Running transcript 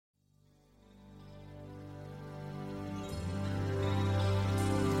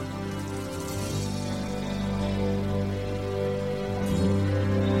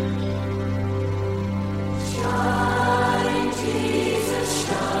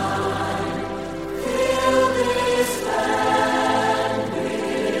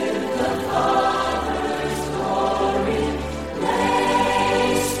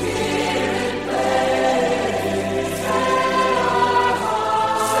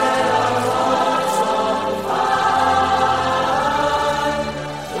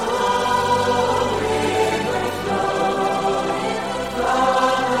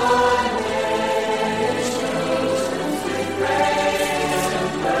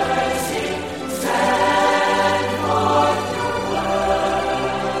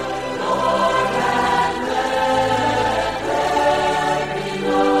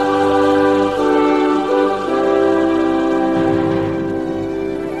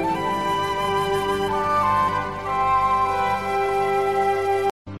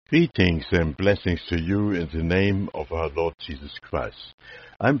Greetings and blessings to you in the name of our Lord Jesus Christ.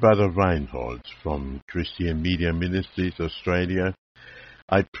 I'm Brother Reinhold from Christian Media Ministries, Australia.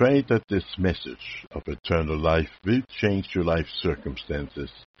 I pray that this message of eternal life will change your life circumstances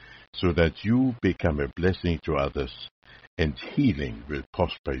so that you become a blessing to others and healing will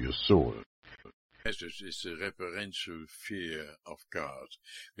prosper your soul. Message is the reverential fear of God.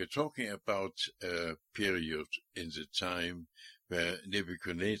 We're talking about a period in the time where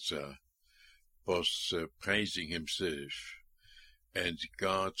Nebuchadnezzar was praising himself and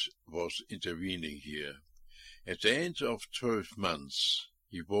God was intervening here. At the end of 12 months,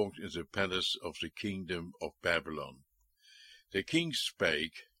 he walked in the palace of the kingdom of Babylon. The king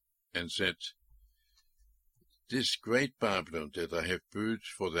spake and said, "This great Babylon that I have built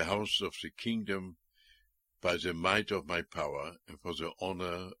for the house of the kingdom by the might of my power and for the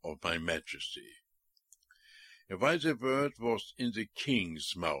honor of my majesty." And while the word was in the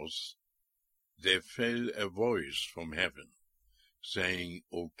king's mouth, there fell a voice from heaven, saying,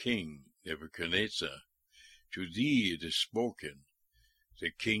 "O King Nebuchadnezzar, to thee it is spoken,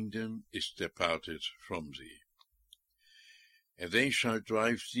 the kingdom is departed from thee. And they shall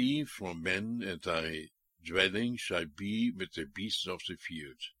drive thee from men, and thy dwelling shall be with the beasts of the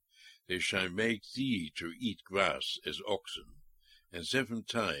field. They shall make thee to eat grass as oxen, and 7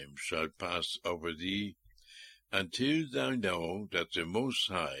 times shall pass over thee, until thou know that the Most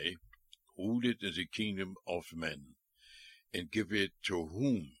High ruleth in the kingdom of men, and give it to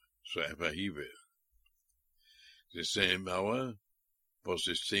whomsoever he will." The same hour was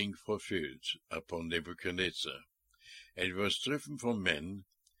this thing fulfilled upon Nebuchadnezzar, and he was driven from men,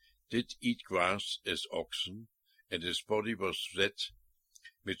 did eat grass as oxen, and his body was wet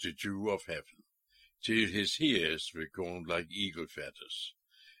with the dew of heaven, till his hairs were gone like eagle feathers,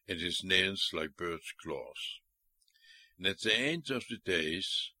 and his nails like birds' claws. And at the end of the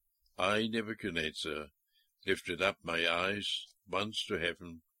days, I, Nebuchadnezzar, lifted up my eyes once to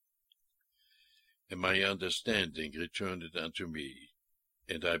heaven, and my understanding returned unto me,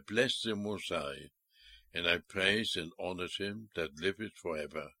 and I blessed the Most High, and I praised and honored him that liveth for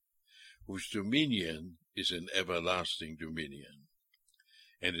ever, whose dominion is an everlasting dominion,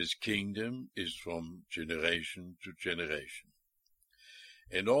 and his kingdom is from generation to generation.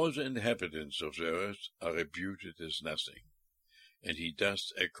 And all the inhabitants of the earth are reputed as nothing, and he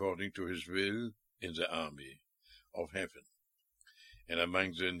does according to his will in the army of heaven, and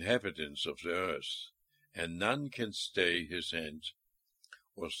among the inhabitants of the earth, and none can stay his hand,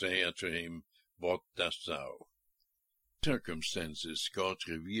 or say unto him, "What dost thou?" Circumstances God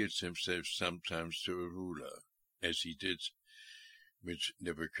reveals himself sometimes to a ruler, as he did with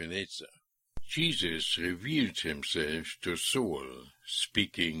Nebuchadnezzar. Jesus revealed himself to Saul,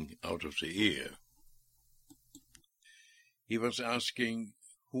 speaking out of the air. He was asking,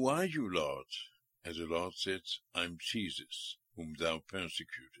 "Who are you, Lord?" And the Lord said, "I'm Jesus, whom thou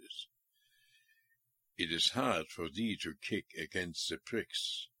persecutest. It is hard for thee to kick against the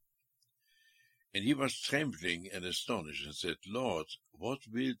pricks." And he was trembling and astonished, and said, "Lord, what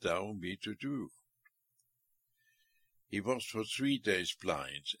wilt thou me to do?" He was for 3 days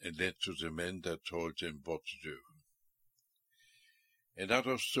blind, and led to the men that told him what to do. And out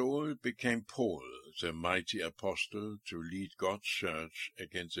of Saul became Paul, the mighty apostle, to lead God's church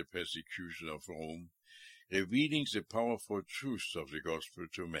against the persecution of Rome, revealing the powerful truths of the gospel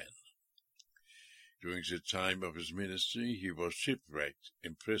to men. During the time of his ministry, he was shipwrecked,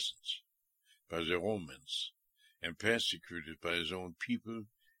 imprisoned by the Romans, and persecuted by his own people,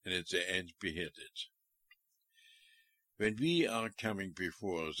 and at the end beheaded. When we are coming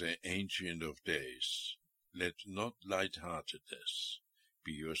before the Ancient of Days, let not light-heartedness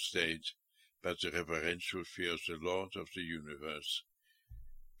be your state, but the reverential fear of the Lord of the universe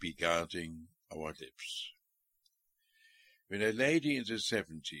be guarding our lips. When a lady in the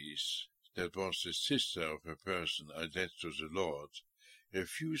 70s, that was the sister of a person I led to the Lord,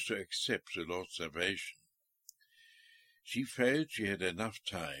 refused to accept the Lord's salvation, she felt she had enough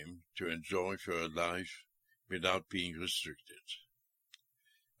time to enjoy her life without being restricted.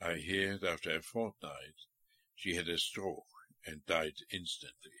 I heard after a fortnight she had a stroke and died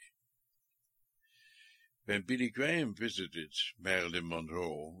instantly. When Billy Graham visited Marilyn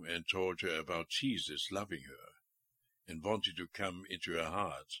Monroe and told her about Jesus loving her and wanted to come into her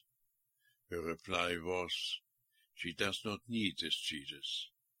heart, her reply was, "She does not need this Jesus,"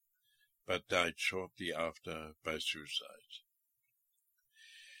 but died shortly after by suicide.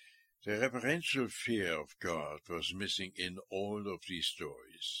 The reverential fear of God was missing in all of these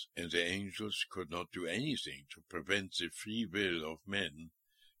stories, and the angels could not do anything to prevent the free will of men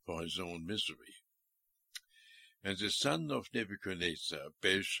for his own misery. And the son of Nebuchadnezzar,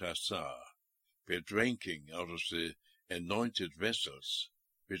 Belshazzar, were drinking out of the anointed vessels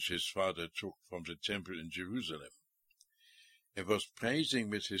which his father took from the temple in Jerusalem, and was praising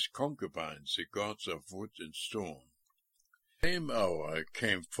with his concubines the gods of wood and stone. Same hour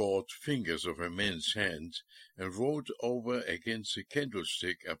came forth fingers of a man's hand, and rolled over against the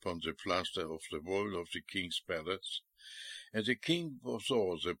candlestick upon the plaster of the wall of the king's palace, and the king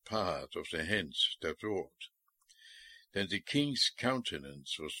saw the part of the hands that wrought. Then the king's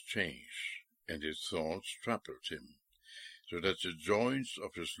countenance was changed, and his thoughts troubled him, so that the joints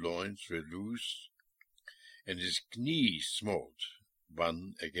of his loins were loosed, and his knees smote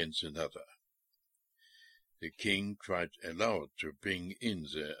one against another. The king cried aloud to bring in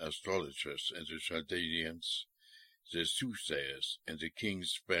the astrologers and the Chaldeans, the soothsayers, and the king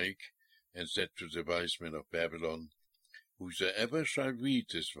spake and said to the wise men of Babylon, Whosoever shall read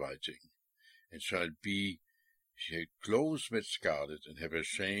this writing, and shall be clothed with scarlet, and have a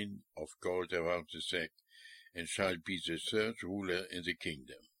chain of gold around his neck, and shall be the third ruler in the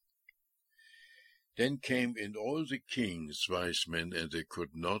kingdom. Then came in all the king's wise men, and they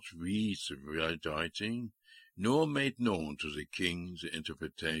could not read the writing, nor made known to the king the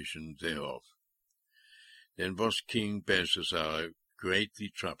interpretation thereof. Then was King Belshazzar greatly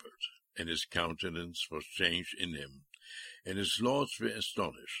troubled, and his countenance was changed in him, and his lords were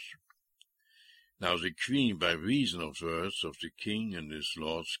astonished. Now the queen, by reason of words of the king and his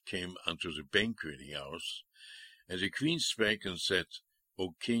lords, came unto the banqueting house, and the queen spake and said,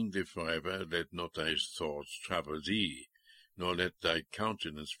 O king, live forever, let not thy thoughts trouble thee, nor let thy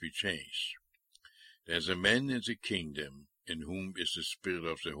countenance be changed. There is a man in the kingdom, in whom is the spirit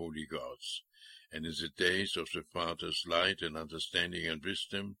of the holy gods, and in the days of the fathers light and understanding and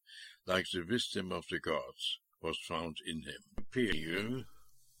wisdom, like the wisdom of the gods, was found in him. Period.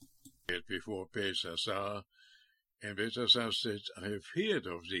 Before Belshazzar, and Belshazzar said, I have heard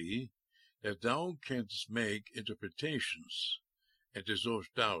of thee, that thou canst make interpretations, and dissolve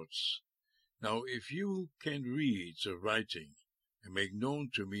doubts. Now if you can read the writing, and make known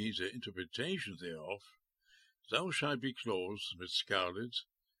to me the interpretation thereof, thou shalt be clothed with scarlet,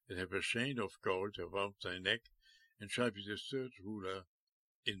 and have a chain of gold about thy neck, and shalt be the third ruler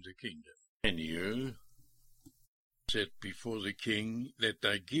in the kingdom. Daniel said before the king, Let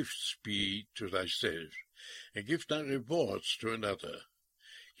thy gifts be to thyself, and give thy rewards to another.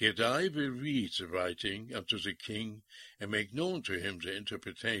 Yet I will read the writing unto the king, and make known to him the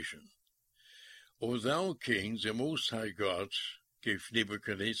interpretation. O thou king, the Most High God, gave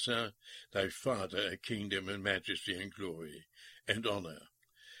Nebuchadnezzar thy father a kingdom and majesty and glory and honor.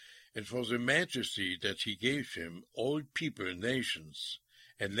 And for the majesty that he gave him, all people, nations,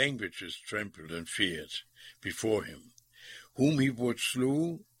 and languages trembled and feared before him, whom he would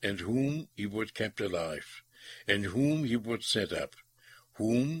slew, and whom he would keep alive, and whom he would set up,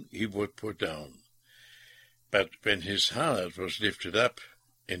 whom he would put down. But when his heart was lifted up,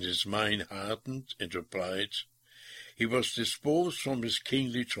 and his mind hardened into pride, he was disposed from his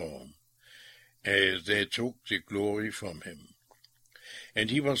kingly throne, as they took the glory from him. And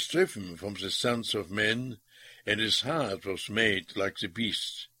he was driven from the sons of men, and his heart was made like the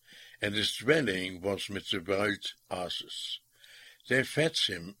beasts, and his dwelling was with the wild asses. They fed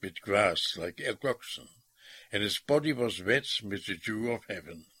him with grass like oxen, and his body was wet with the dew of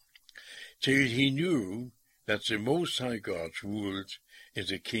heaven, till he knew that the Most High God ruled in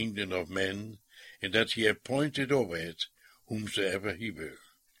the kingdom of men, and that he appointed over it whomsoever he will.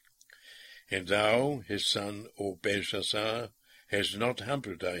 And thou, his son, O Belshazzar, hast not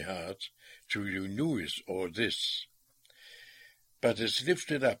humbled thy heart, till you knewest all this, but hast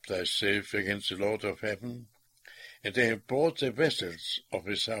lifted up thyself against the Lord of heaven, and they have brought the vessels of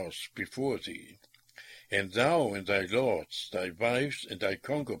his house before thee, and thou and thy lords, thy wives and thy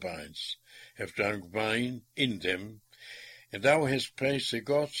concubines, have drunk wine in them, and thou hast praised the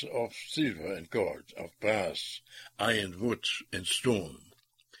gods of silver and gold, of brass, iron, wood, and stone,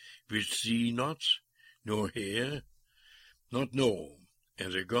 which see not, nor hear, not know,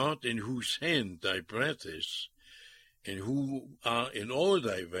 and the God in whose hand thy breath is, and who are in all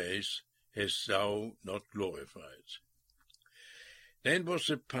thy ways, hast thou not glorified. Then was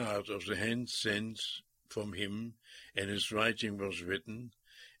the part of the hand sent from him, and his writing was written,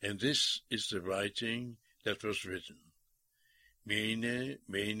 and this is the writing that was written. Mene,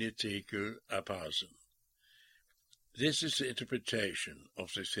 mene, tekel, upharsin. This is the interpretation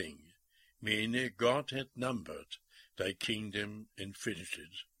of the thing. Mene, God hath numbered thy kingdom and finished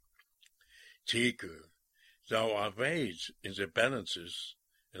it. Tekel, thou art weighed in the balances,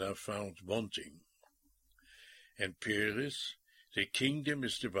 and are found wanting. And Peres, the kingdom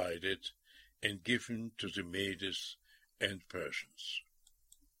is divided, and given to the Medes and Persians.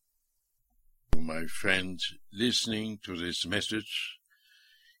 My friend, listening to this message,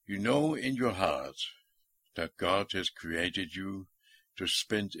 you know in your heart that God has created you to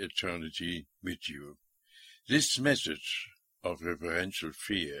spend eternity with you. This message of reverential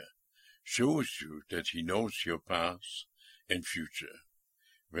fear shows you that he knows your past and future.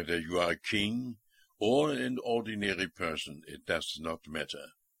 Whether you are a king or an ordinary person, it does not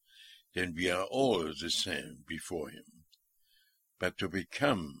matter. Then we are all the same before him. But to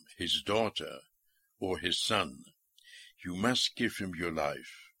become his daughter or his son, you must give him your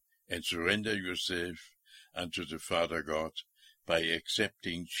life and surrender yourself unto the Father God by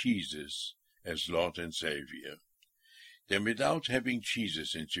accepting Jesus as Lord and Savior. Then without having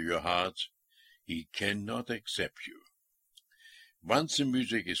Jesus into your heart, he cannot accept you. Once the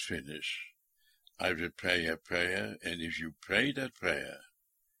music is finished, I will pray a prayer, and if you pray that prayer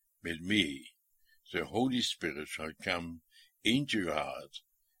with me, the Holy Spirit shall come into your heart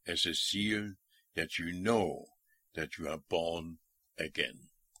as a seal that you know that you are born again.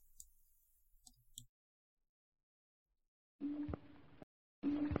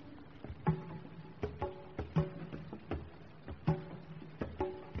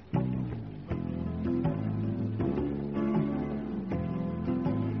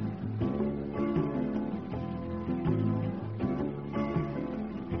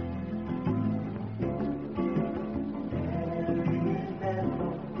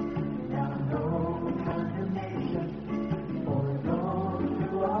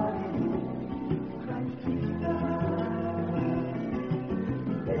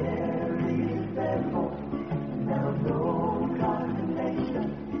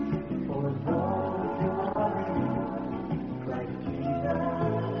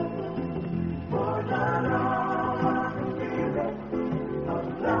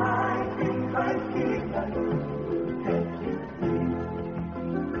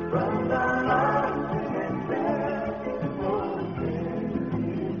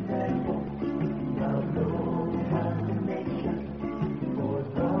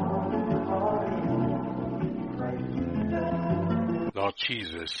 Lord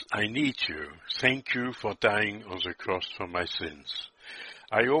Jesus, I need you. Thank you for dying on the cross for my sins.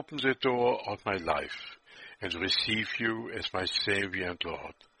 I open the door of my life and receive you as my Savior and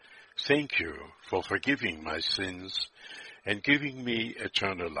Lord. Thank you for forgiving my sins and giving me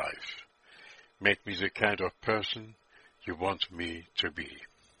eternal life. Make me the kind of person you want me to be.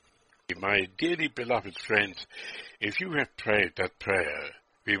 My dearly beloved friend, if you have prayed that prayer,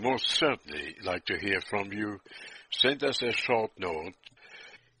 we most certainly like to hear from you. Send us a short note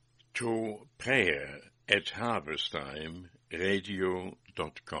to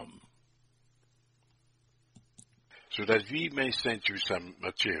prayer@harvesttime.radio.com so that we may send you some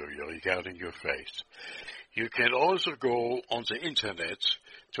material regarding your faith. You can also go on the internet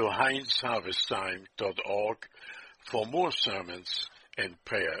to heinzharvesttime.org for more sermons and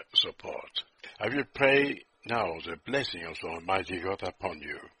prayer support. I will pray now the blessing of the Almighty God upon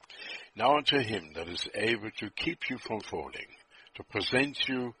you. Now unto him that is able to keep you from falling, to present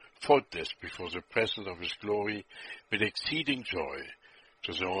you faultless before the presence of his glory with exceeding joy,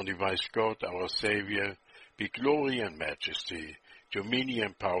 to the only wise God, our Savior, be glory and majesty, dominion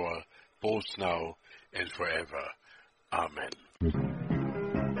and power, both now and forever. Amen.